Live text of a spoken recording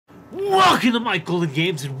Welcome to mikegolden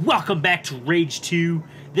Games and welcome back to Rage 2.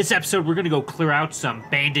 This episode we're going to go clear out some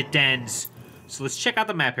bandit dens. So let's check out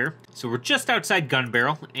the map here. So we're just outside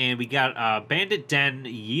Gunbarrel and we got Bandit Den,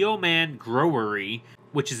 Yeoman Growery,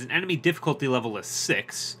 which is an enemy difficulty level of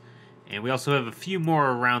 6. And we also have a few more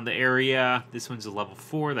around the area. This one's a level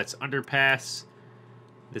 4, that's Underpass.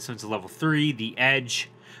 This one's a level 3, the Edge.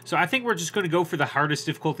 So I think we're just going to go for the hardest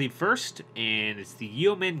difficulty first, and it's the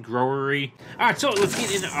Yeoman Growery. Alright, so let's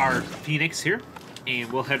get in our Phoenix here,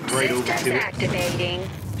 and we'll head right over to it.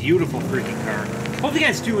 Beautiful freaking car. Hope you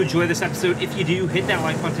guys do enjoy this episode. If you do, hit that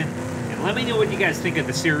like button, and let me know what you guys think of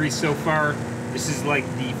the series so far. This is like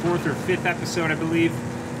the 4th or 5th episode, I believe.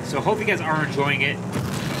 So hope you guys are enjoying it.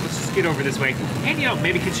 Let's just get over this way. And, you know,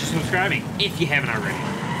 maybe consider subscribing if you haven't already.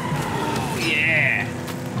 Oh, yeah.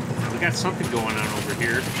 We got something going on over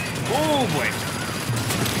here. Oh boy.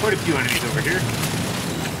 Quite a few enemies over here.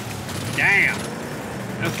 Damn.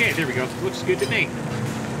 Okay, there we go. Looks good to me.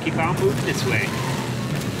 Keep on moving this way.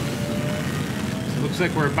 So looks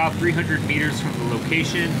like we're about 300 meters from the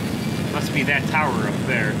location. Must be that tower up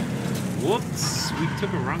there. Whoops. We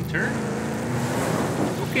took a wrong turn.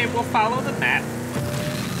 Okay, we'll follow the map.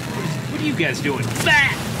 What are you guys doing?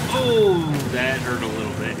 That! Oh, that hurt a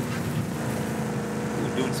little bit.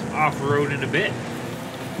 Doing some off-road in a bit.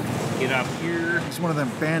 Get up here. It's one of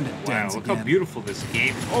them bandit dens. Wow, look how beautiful this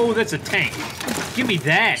game. Oh, that's a tank. Give me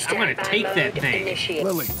that. I'm gonna take that thing.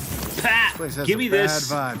 Lily. Pat, give me this.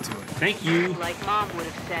 Bad vibe to it. Thank you. Like Mom would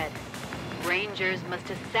have said, rangers must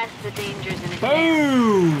assess the dangers in advance.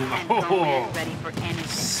 Boom! And go in ready for anything.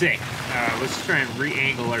 Sick. Let's try and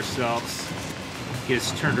re-angle ourselves. Get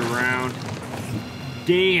us turned around.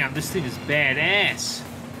 Damn, this thing is badass.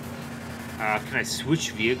 Can I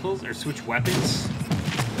switch vehicles or switch weapons?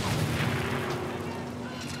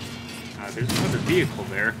 There's another vehicle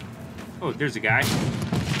there. Oh, there's a guy.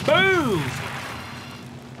 Boom!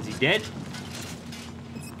 Is he dead?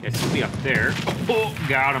 Yeah, somebody up there. Oh,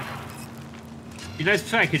 got him. It'd be nice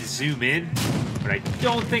if I could zoom in, but I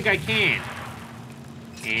don't think I can.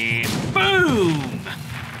 And boom!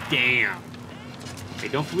 Damn. I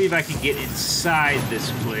don't believe I can get inside this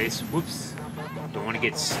place. Whoops. Don't want to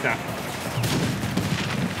get stuck.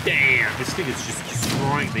 Damn, this thing is just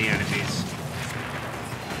destroying the enemies.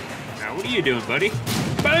 Now, what are you doing, buddy?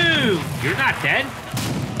 Boom! You're not dead.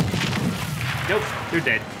 Nope, they're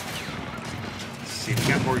dead. Let's see, we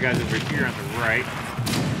got more guys over here on the right.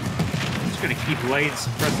 I'm just gonna keep laying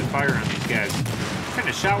suppressive fire on these guys. What kind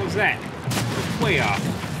of shot was that? Way off.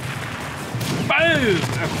 Boom!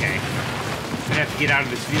 Okay. I'm gonna have to get out of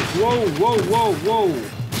this vehicle. Whoa, whoa, whoa, whoa!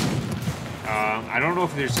 I don't know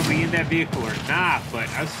if there's somebody in that vehicle or not, but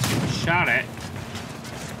I was just getting shot at.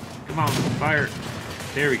 Come on, fire.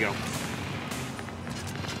 There we go.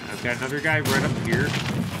 I've got another guy right up here.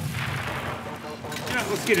 Yeah,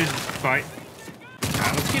 let's get in this fight.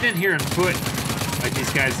 Let's get in here and light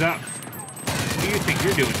these guys up. What do you think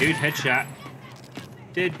you're doing, dude? Headshot.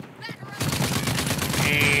 Dead.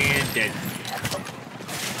 And dead.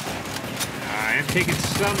 I am taking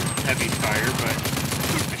some heavy fire, but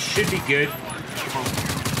I should be good. Come on.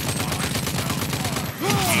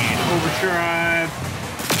 And overdrive.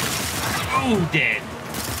 Oh, dead.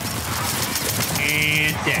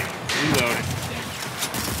 And dead. Reload it.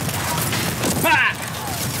 Ha!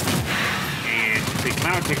 And take him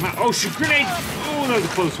out, take him out. Oh, shoot, grenade! Oh, that was a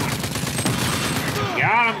close one.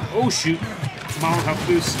 Got him. Oh, shoot. Come on, help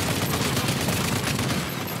loose.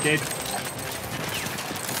 Dead.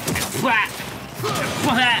 And flat.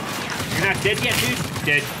 You're not dead yet, dude?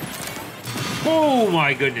 Dead. Oh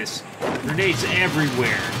my goodness. Grenades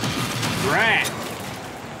everywhere. Right.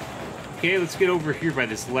 Okay, let's get over here by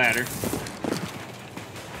this ladder.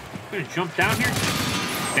 I'm gonna jump down here?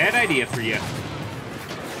 Bad idea for you.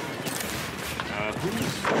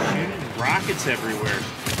 Who's shooting rockets everywhere?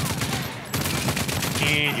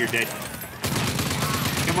 And you're dead.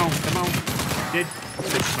 Come on, come on. Dead.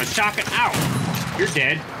 My shotgun. Ow. You're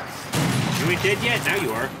dead. You ain't dead yet? Now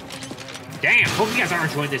you are. Damn, hope you guys are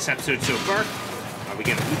enjoying this episode so far. We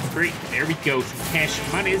got a loot crate. There we go. Some cash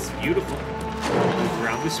and money is beautiful. Move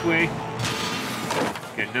around this way.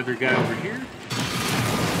 Got another guy over here.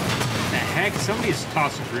 What the heck? Somebody is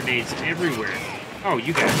tossing grenades everywhere. Oh,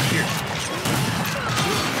 you guys are here.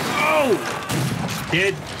 Oh!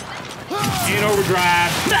 Dead. And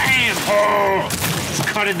overdrive. Bam! Oh! Just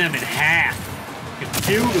cutting them in half.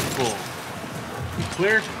 Beautiful. You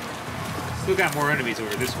clear? Still got more enemies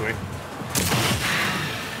over this way.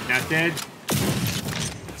 Not dead.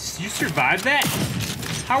 You survived that?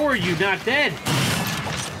 How are you not dead?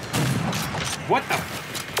 What the?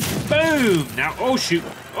 Boom! Now, oh shoot.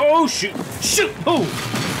 Oh shoot. Shoot! Oh!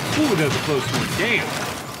 Ooh, that was a close one. Damn.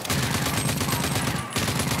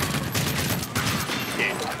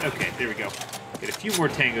 Damn. Okay, there we go. Get a few more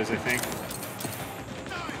tangos, I think.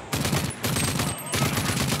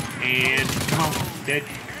 And come on, dead.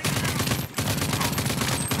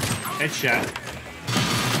 Headshot.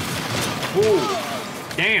 Ooh.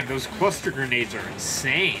 Damn, those cluster grenades are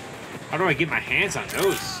insane. How do I get my hands on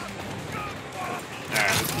those?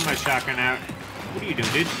 Alright, let's put my shotgun out. What are you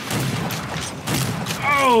doing, dude?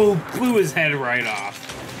 Oh, blew his head right off.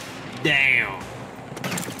 Damn.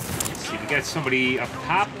 Let's see, we got somebody up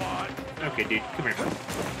top. Okay, dude, come here.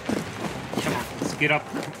 Come on, let's get up.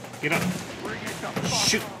 Get up.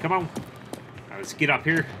 Shoot, come on. Right, let's get up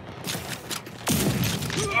here.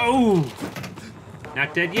 Oh!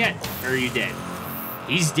 Not dead yet? Or are you dead?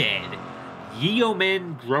 He's dead.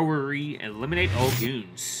 Yeoman Growery, eliminate all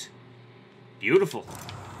goons. Beautiful.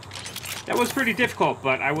 That was pretty difficult,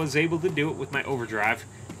 but I was able to do it with my overdrive.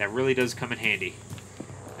 That really does come in handy.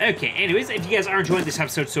 Okay, anyways, if you guys are enjoying this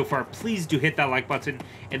episode so far, please do hit that like button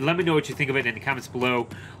and let me know what you think of it in the comments below.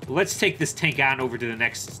 Let's take this tank on over to the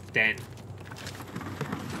next den.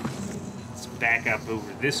 Let's back up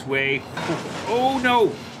over this way. Oh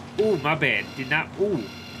no! Oh, my bad. Did not... Ooh.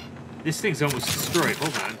 This thing's almost destroyed.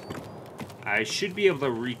 Hold on. I should be able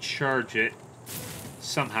to recharge it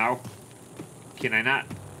somehow. Can I not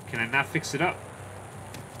fix it up?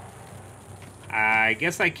 I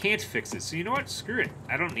guess I can't fix it. So you know what? Screw it.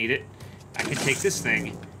 I don't need it. I can take this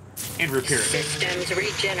thing and repair it. Systems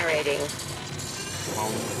regenerating. Come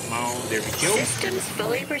on, come on. There we go. Systems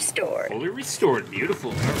fully restored. Fully restored.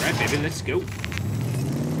 Beautiful. All right, baby. Let's go.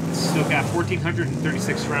 Still got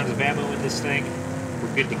 1,436 rounds of ammo in this thing.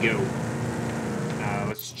 We're good to go.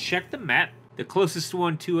 Let's check the map. The closest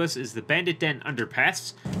one to us is the Bandit Den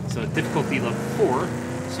Underpass. So difficulty level 4.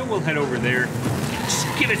 So we'll head over there. Just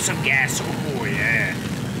give it some gas. Oh, yeah.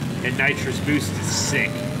 And nitrous boost is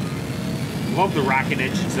sick. Love the rocket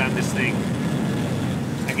engines on this thing.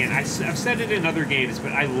 Again, I've said it in other games,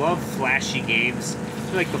 but I love flashy games. I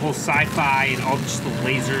feel like the whole sci-fi and all just the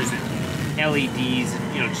lasers and LEDs,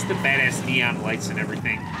 and, you know, just the badass neon lights and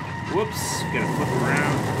everything. Whoops, gotta flip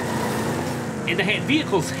around. And the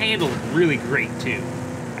vehicles handle really great, too.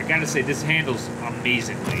 I gotta say, this handles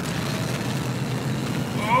amazingly.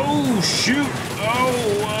 Oh, shoot!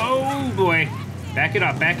 Oh, boy. Back it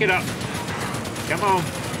up, back it up. Come on.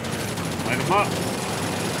 Light them up.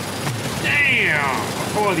 Damn!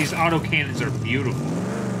 Oh, these autocannons are beautiful.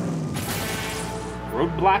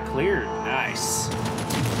 Roadblock cleared. Nice.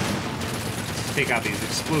 Take out these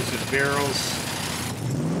explosive barrels.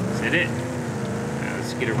 Is that it? Now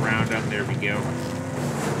let's get around them. There we go.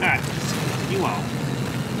 Alright, let's continue on.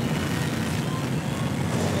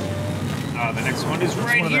 The next one is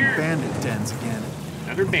right one here. Of them bandit dens again.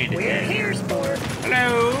 Another bandit den. We're here, sport.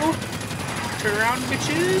 Hello. Turn around,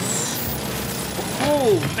 bitches.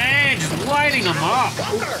 Oh, man, just lighting them up.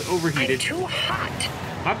 Oops, overheated. I'm too hot.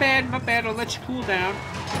 My bad, my bad. I'll let you cool down.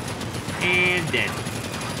 And dead.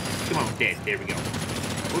 Come on, dead. There we go.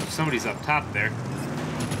 Oops, somebody's up top there.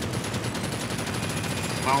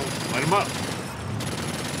 Come on, light him up.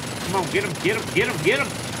 Come on, get him, get him, get him, get him.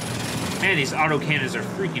 Man, these autocannons are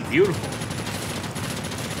freaking beautiful.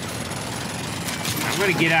 I'm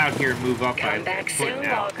gonna get out here and move up by Back foot soon,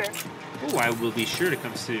 now. Walker. Oh, I will be sure to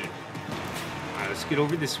come soon. Alright, let's get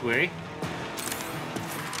over this way.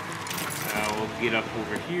 We'll get up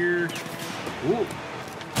over here. Ooh.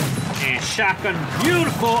 And shotgun,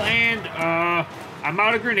 beautiful, and I'm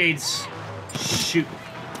out of grenades. Shoot.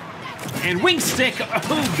 And wing stick,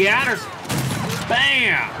 oh, got her.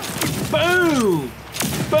 Bam! Boom!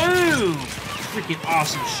 Boom! Freaking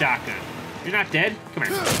awesome shotgun. You're not dead? Come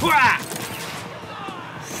here. Wah!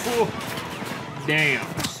 Oh, damn,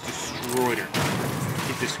 just destroyed her.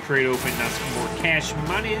 Get this crate open, now some more cash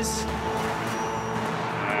monies.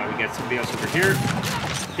 We got somebody else over here.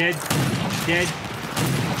 Dead, dead,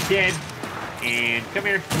 dead. And come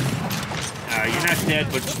here. You're not dead,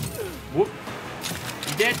 but whoop.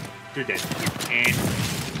 You dead? You're dead. And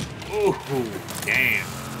oh, damn.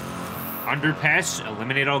 Underpass,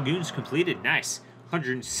 eliminate all goons completed. Nice.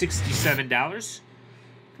 $167.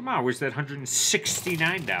 Come on, where's that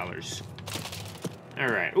 $169?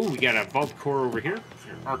 Alright. Oh, we got a vault core over here.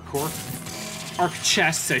 Or arc core. Arc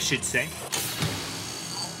chests, I should say.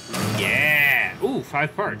 Yeah! Ooh,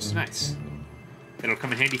 5 parts. Nice. That'll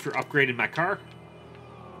come in handy for upgrading my car.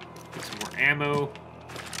 Get some more ammo.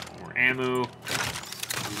 More ammo.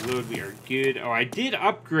 Reload, we are good. Oh, I did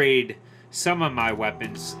upgrade some of my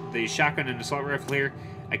weapons. The shotgun and assault rifle here.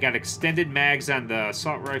 I got extended mags on the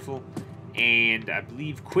assault rifle. And I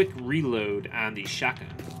believe quick reload on the shotgun.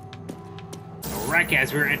 Alright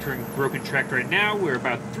guys, we're entering Broken Track right now. We're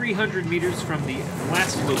about 300 meters from the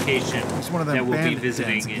last location that we'll be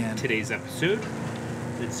visiting in today's episode.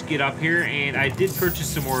 Let's get up here, and I did purchase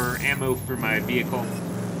some more ammo for my vehicle.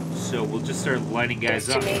 So we'll just start lighting guys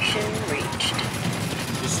up. Destination reached.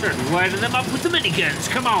 Just start lighting them up with the miniguns.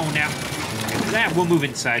 Come on now. That we'll move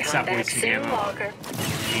inside. Stop Come back wasting soon, ammo. Walker.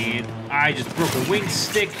 And I just broke a wing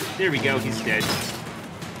stick. There we go. He's dead.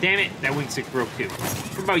 Damn it. That wing stick broke too.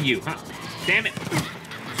 What about you, huh? Damn it.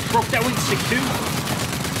 Broke that wing stick too.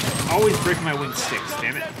 Always break my wing sticks.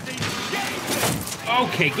 Damn it.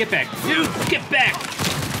 Okay, get back. Dude, get back.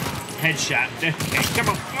 Headshot. Okay, come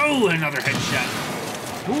on. Oh, another headshot.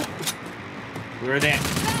 Ooh. Where are they at?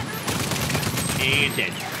 And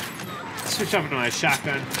dead. Switch up to my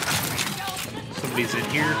shotgun. Somebody's in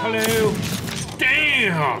here. Hello.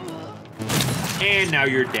 Damn. And now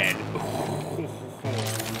you're dead.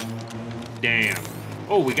 Damn.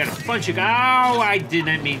 Oh, we got a bunch of... Oh, I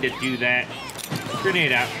didn't mean to do that.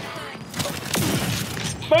 Grenade out.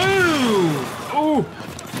 Boom! Oh!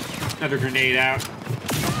 Another grenade out.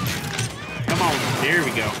 Come on. There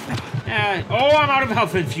we go. Oh, I'm out of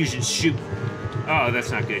health infusions. Shoot. Oh,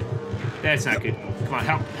 that's not good. That's not good. Come on,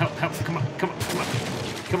 help, help, help. Come on, come on, come on.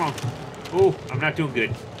 Come on. Oh, I'm not doing good.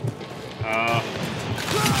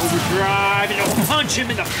 Overdrive, and I'll punch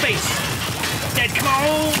him in the face. Dead, come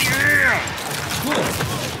on, yeah!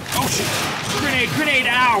 Oh, shoot. Grenade, grenade,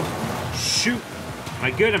 ow! Shoot. Am I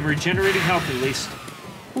good? I'm regenerating health at least.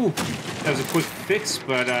 Ooh, that was a quick fix,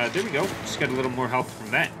 but there we go. Just got a little more health from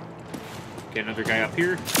that. Got another guy up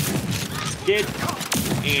here. Dead.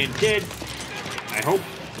 And dead. I hope.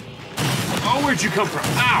 Oh, where'd you come from?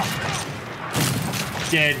 Ow!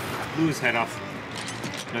 Dead. Blew his head off.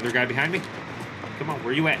 Another guy behind me. Come on,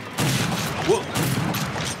 where you at? Whoa.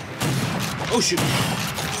 Oh, shoot.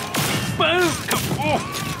 Boom! Come on. Oh,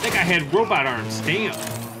 that guy had robot arms. Damn.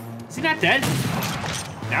 Is he not dead?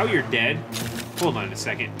 Now you're dead. Hold on a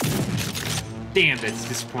second. Damn, that's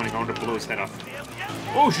disappointing. I want to blow his head off.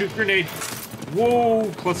 Oh, shoot, grenade.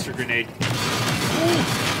 Whoa, cluster grenade. Whoa.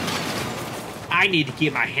 I need to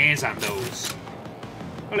get my hands on those.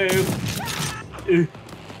 Hello.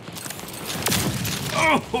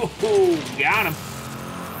 Oh, got him.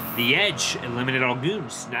 The Edge. Eliminate all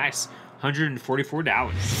goons. Nice.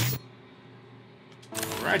 $144.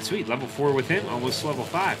 All right, sweet. Level 4 with him. Almost level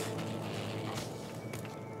 5.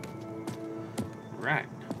 All right.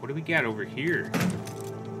 What do we got over here?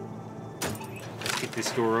 Let's get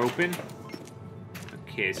this door open.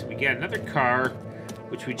 Okay, so we got another car,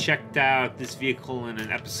 which we checked out this vehicle in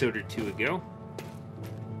an episode or two ago.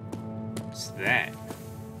 What's that?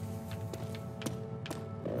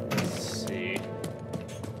 Let's see.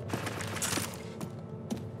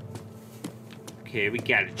 Okay, we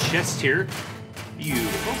got a chest here.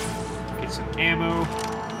 Beautiful. Get some ammo.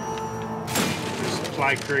 There's a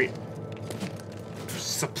supply crate.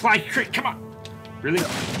 Supply crate, come on! Really?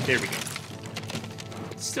 There we go.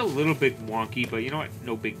 It's still a little bit wonky, but you know what?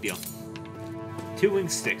 No big deal. 2 wing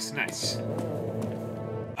sticks, nice.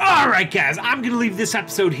 Alright guys, I'm gonna leave this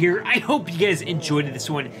episode here. I hope you guys enjoyed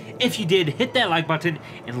this one. If you did, hit that like button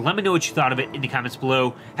and let me know what you thought of it in the comments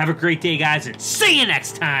below. Have a great day guys, and see you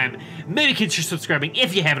next time! Maybe consider subscribing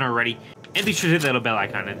if you haven't already. And be sure to hit that little bell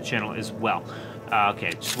icon on the channel as well.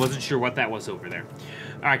 Okay, just wasn't sure what that was over there.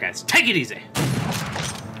 Alright guys, take it easy!